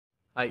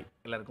Hi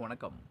எல்லாருக்கும்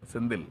வணக்கம்.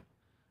 செந்தில்.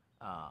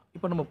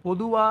 இப்போ நம்ம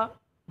பொதுவாக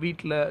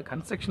வீட்டில்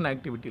கன்ஸ்ட்ரக்ஷன்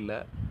ஆக்டிவிட்டியில்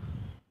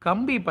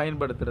கம்பி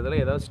பயன்படுத்துறதுல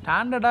ஏதாவது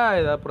ஸ்டாண்டர்டாக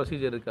ஏதாவது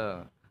ப்ரொசீஜர் இருக்கா?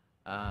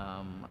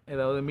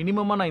 ஏதாவது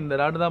மினிமமாக நான் இந்த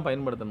ராடு தான்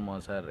பயன்படுத்தணுமா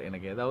சார்,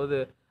 எனக்கு ஏதாவது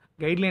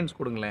கைட்லைன்ஸ்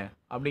கொடுங்களேன்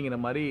அப்படிங்கிற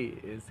மாதிரி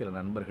சில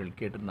நண்பர்கள்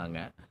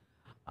கேட்டிருந்தாங்க.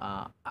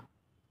 ஆஹ் அ-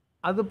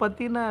 அது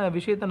பற்றின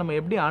விஷயத்தை நம்ம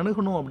எப்படி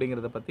அணுகணும்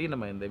அப்படிங்கிறத பற்றி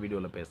நம்ம இந்த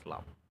வீடியோவில்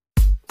பேசலாம்.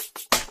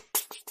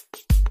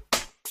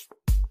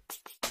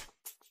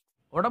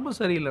 உடம்பு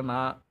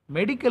சரியில்லைன்னா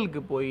மெடிக்கலுக்கு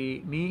போய்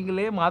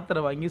நீங்களே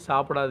மாத்திரை வாங்கி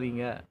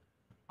சாப்பிடாதீங்க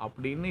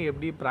அப்படின்னு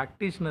எப்படி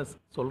ப்ராக்டிஷனர்ஸ்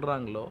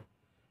சொல்கிறாங்களோ,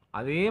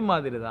 அதே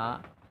மாதிரி தான்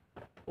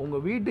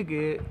உங்கள் வீட்டுக்கு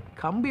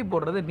கம்பி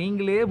போடுறத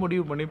நீங்களே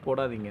முடிவு பண்ணி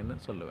போடாதீங்கன்னு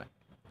சொல்லுவேன்.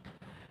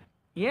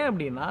 ஏன்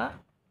அப்படின்னா,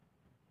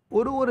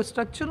 ஒரு ஒரு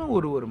ஸ்ட்ரக்சரும்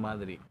ஒரு ஒரு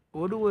மாதிரி,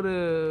 ஒரு ஒரு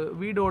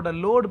வீடோட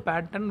லோடு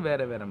பேட்டர்ன்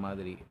வேறு வேறு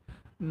மாதிரி.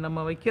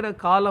 நம்ம வைக்கிற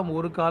காலம்,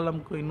 ஒரு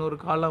காலம்க்கும் இன்னொரு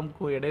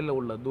காலம்க்கும் இடையில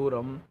உள்ள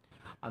தூரம்,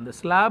 அந்த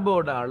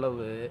ஸ்லாபோட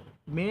அளவு,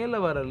 மேலே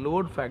வர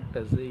லோட்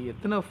ஃபேக்டர்ஸு,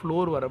 எத்தனை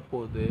ஃப்ளோர்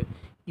வரப்போகுது,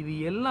 இது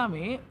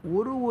எல்லாமே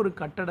ஒரு ஒரு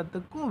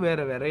கட்டடத்துக்கும்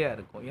வேறு வேறையாக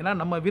இருக்கும். ஏன்னா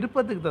நம்ம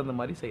விருப்பத்துக்கு தகுந்த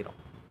மாதிரி செய்கிறோம்.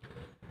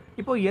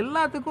 இப்போ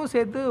எல்லாத்துக்கும்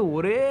சேர்த்து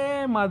ஒரே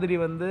மாதிரி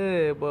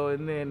இப்போ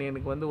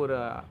எனக்கு ஒரு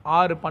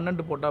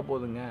 6-12 போட்டால்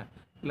போதுங்க,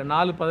 இல்லை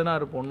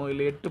 4-16 போடணும்,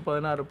 இல்லை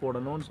 8-16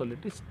 போடணும்னு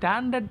சொல்லிட்டு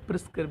ஸ்டாண்டர்ட்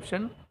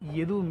ப்ரிஸ்கிரிப்ஷன்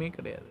எதுவுமே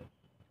கிடையாது.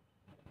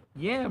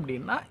 ஏன்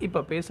அப்படின்னா,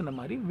 இப்போ பேசின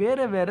மாதிரி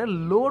வேறு வேறு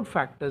லோட்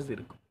ஃபேக்டர்ஸ்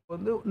இருக்கும்.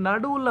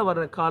 நடுவில் வர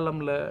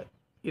காலமில்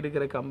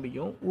இருக்கிற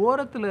கம்பியும்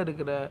ஓரத்தில்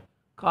இருக்கிற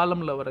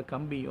காலமில் வர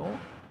கம்பியும்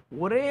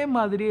ஒரே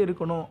மாதிரியே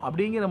இருக்கணும்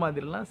அப்படிங்கிற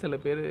மாதிரிலாம் சில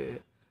பேர்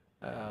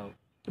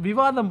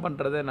விவாதம்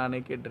பண்ணுறதை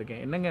நானே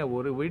கேட்டிருக்கேன். என்னங்க,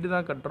 ஒரு வீடு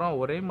தான் கட்டுறோம்,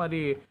 ஒரே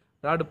மாதிரி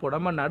ராடு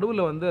போடாமல்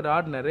நடுவில்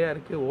ராட் நிறையா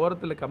இருக்குது,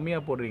 ஓரத்தில்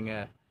கம்மியாக போடுறீங்க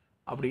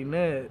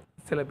அப்படின்னு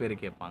சில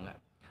பேர் கேட்பாங்க.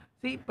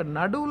 சரி, இப்போ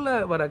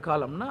நடுவில் வர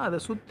காலம்னா அதை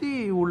சுற்றி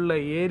உள்ள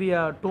ஏரியா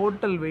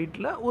டோட்டல்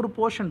வெயிட்டில் ஒரு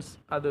போர்ஷன்ஸ்,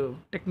 அது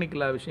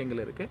டெக்னிக்கலாக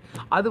விஷயங்கள் இருக்குது,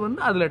 அது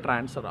அதில்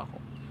ட்ரான்ஸ்ஃபர்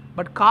ஆகும்.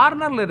 பட்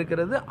கார்னரில்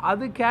இருக்கிறது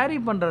அது கேரி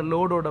பண்ணுற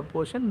லோடோட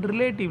போர்ஷன்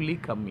ரிலேட்டிவ்லி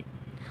கம்மி.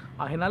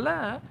 அதனால்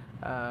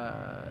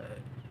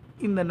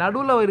இந்த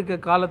நடுவில் இருக்க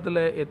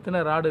காலத்தில் எத்தனை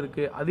ராடு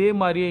இருக்குது அதே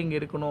மாதிரியே இங்கே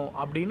இருக்கணும்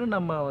அப்படின்னு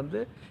நம்ம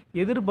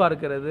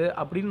எதிர்பார்க்கிறது,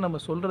 அப்படின்னு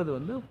நம்ம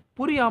சொல்கிறது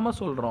புரியாமல்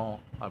சொல்கிறோம்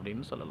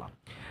அப்படின்னு சொல்லலாம்.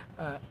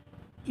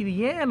 இது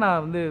ஏன்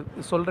நான்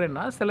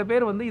சொல்கிறேன்னா, சில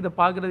பேர் இதை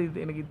பார்க்குறது,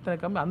 இது எனக்கு இத்தனை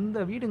கம்பி, அந்த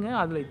வீடுங்க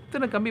அதில்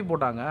இத்தனை கம்பி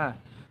போட்டாங்க,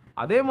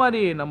 அதே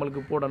மாதிரி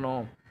நம்மளுக்கு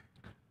போடணும்,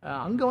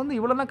 அங்கே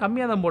இவ்வளோ தான்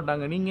கம்மியாக தான்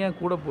போட்டாங்க, நீங்கள் ஏன்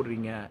கூட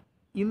போடுறீங்க,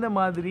 இந்த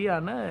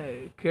மாதிரியான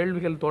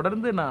கேள்விகள்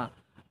தொடர்ந்து நான்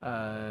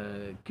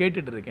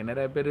கேட்டுட்ருக்கேன்.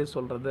 நிறைய பேர்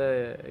சொல்கிறத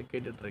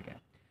கேட்டுட்ருக்கேன்.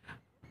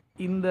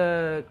 இந்த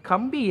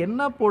கம்பி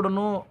என்ன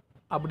போடணும்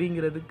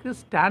அப்படிங்கிறதுக்கு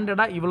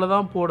ஸ்டாண்டர்டாக இவ்வளோ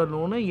தான்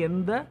போடணும்னு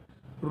எந்த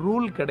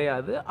ரூல்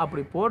கிடையாது.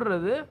 அப்படி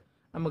போடுறது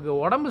நமக்கு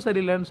உடம்பு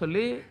சரியில்லைன்னு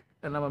சொல்லி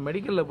நம்ம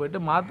மெடிக்கலில் போய்ட்டு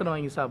மாத்திரை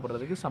வாங்கி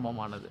சாப்பிட்றதுக்கு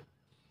சமமானது.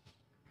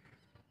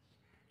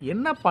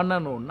 என்ன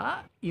பண்ணணும்னா,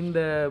 இந்த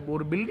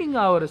ஒரு பில்டிங்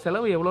ஆகிற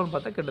செலவு எவ்வளோன்னு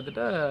பார்த்தா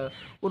கிட்டத்தட்ட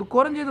ஒரு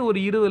குறைஞ்சது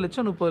ஒரு 20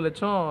 லட்சம் 30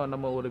 லட்சம்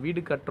நம்ம ஒரு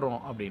வீடு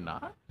கட்டுறோம் அப்படின்னா,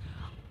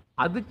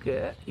 அதுக்கு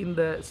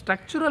இந்த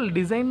ஸ்ட்ரக்சுரல்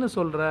டிசைன்னு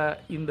சொல்கிற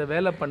இந்த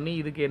வேலை பண்ணி,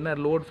 இதுக்கு என்ன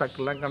லோட்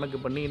ஃபேக்டர்லாம் கணக்கு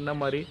பண்ணி, என்ன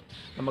மாதிரி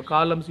நம்ம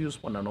காலம்ஸ்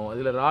யூஸ் பண்ணணும்,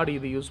 அதில் ராடு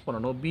இது யூஸ்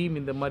பண்ணணும், பீம்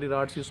இந்த மாதிரி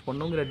ராட்ஸ் யூஸ்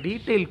பண்ணணுங்கிற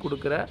டீட்டெயில்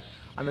கொடுக்குற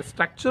அந்த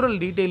ஸ்ட்ரக்சுரல்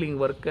டீட்டெயிலிங்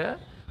ஒர்க்கை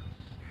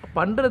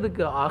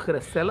பண்ணுறதுக்கு ஆகிற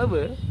செலவு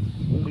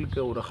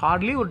உங்களுக்கு ஒரு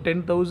ஹார்ட்லி ஒரு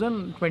 10,000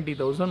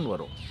 20,000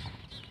 வரும்.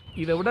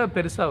 இதை விட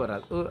பெருசாக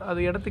வராது. அது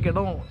இடத்துக்கு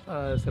இடம்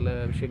சில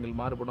விஷயங்கள்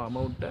மாறுபடும்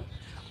அமௌண்ட்டு.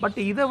 பட்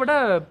இதை விட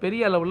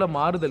பெரிய அளவில்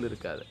மாறுதல்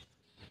இருக்காது.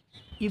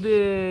 இது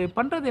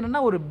பண்ணுறது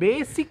என்னென்னா, ஒரு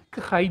பேசிக்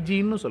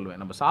ஹைஜீன்னு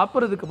சொல்லுவேன். நம்ம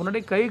சாப்பிட்றதுக்கு முன்னாடி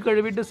கை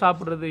கழுவிட்டு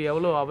சாப்பிட்றது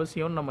எவ்வளோ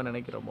அவசியம்னு நம்ம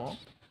நினைக்கிறோமோ,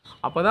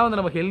 அப்போ தான்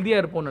நம்ம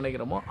ஹெல்த்தியாக இருப்போம்னு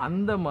நினைக்கிறோமோ,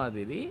 அந்த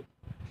மாதிரி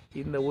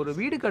இந்த ஒரு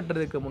வீடு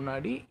கட்டுறதுக்கு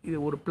முன்னாடி இது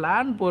ஒரு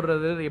பிளான்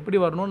போடுறது எப்படி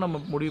வரணும்னு நம்ம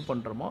முடிவு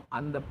பண்ணுறோமோ,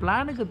 அந்த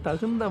பிளானுக்கு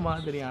தகுந்த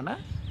மாதிரியான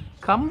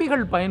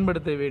கம்பிகள்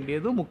பயன்படுத்த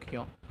வேண்டியதும்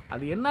முக்கியம்.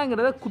 அது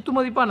என்னங்கிறத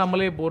குத்துமதிப்பாக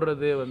நம்மளே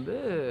போடுறது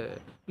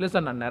இல்லை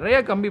சார் நான் நிறைய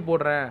கம்பி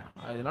போடுறேன்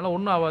அதனால்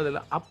ஒன்றும்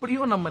ஆகாதில்ல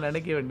அப்படியும் நம்ம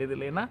நினைக்க வேண்டியது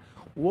இல்லை. ஏன்னா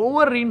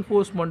ஓவர்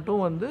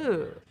ரீன்ஃபோர்ஸ்மெண்ட்டும்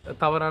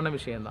தவறான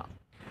விஷயந்தான்.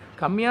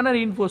 கம்மியான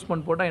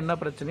ரீன்ஃபோர்ஸ்மெண்ட் போட்டால் என்ன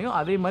பிரச்சனையோ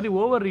அதே மாதிரி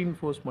ஓவர்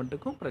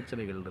ரீன்ஃபோர்ஸ்மெண்ட்டுக்கும்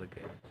பிரச்சனைகள்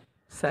இருக்குது.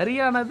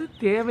 சரியானது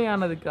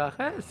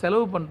தேவையானதுக்காக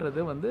செலவு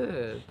பண்ணுறது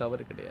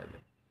தவறு கிடையாது.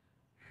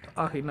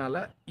 ஆகையினால்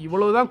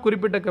இவ்வளோதான்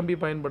குறிப்பிட்ட கம்பி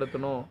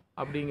பயன்படுத்தணும்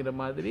அப்படிங்கிற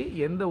மாதிரி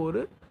எந்த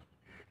ஒரு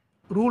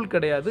ரூல்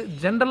கிடையாது.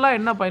 ஜென்ரலாக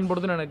என்ன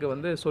பயன்படுத்துன்னு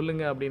எனக்கு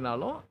சொல்லுங்கள்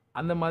அப்படின்னாலும்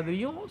அந்த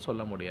மாதிரியும்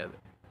சொல்ல முடியாது.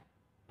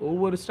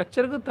 ஒவ்வொரு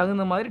ஸ்ட்ரக்சருக்கும்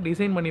தகுந்த மாதிரி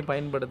டிசைன் பண்ணி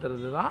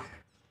பயன்படுத்துறது தான்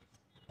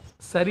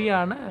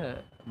சரியான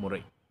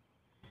முறை.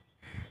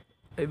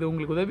 இது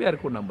உங்களுக்கு உதவியாக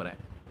இருக்கும்னு நம்புகிறேன்.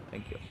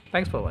 தேங்க்யூ.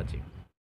 தேங்க்ஸ் ஃபார் வாட்சிங்.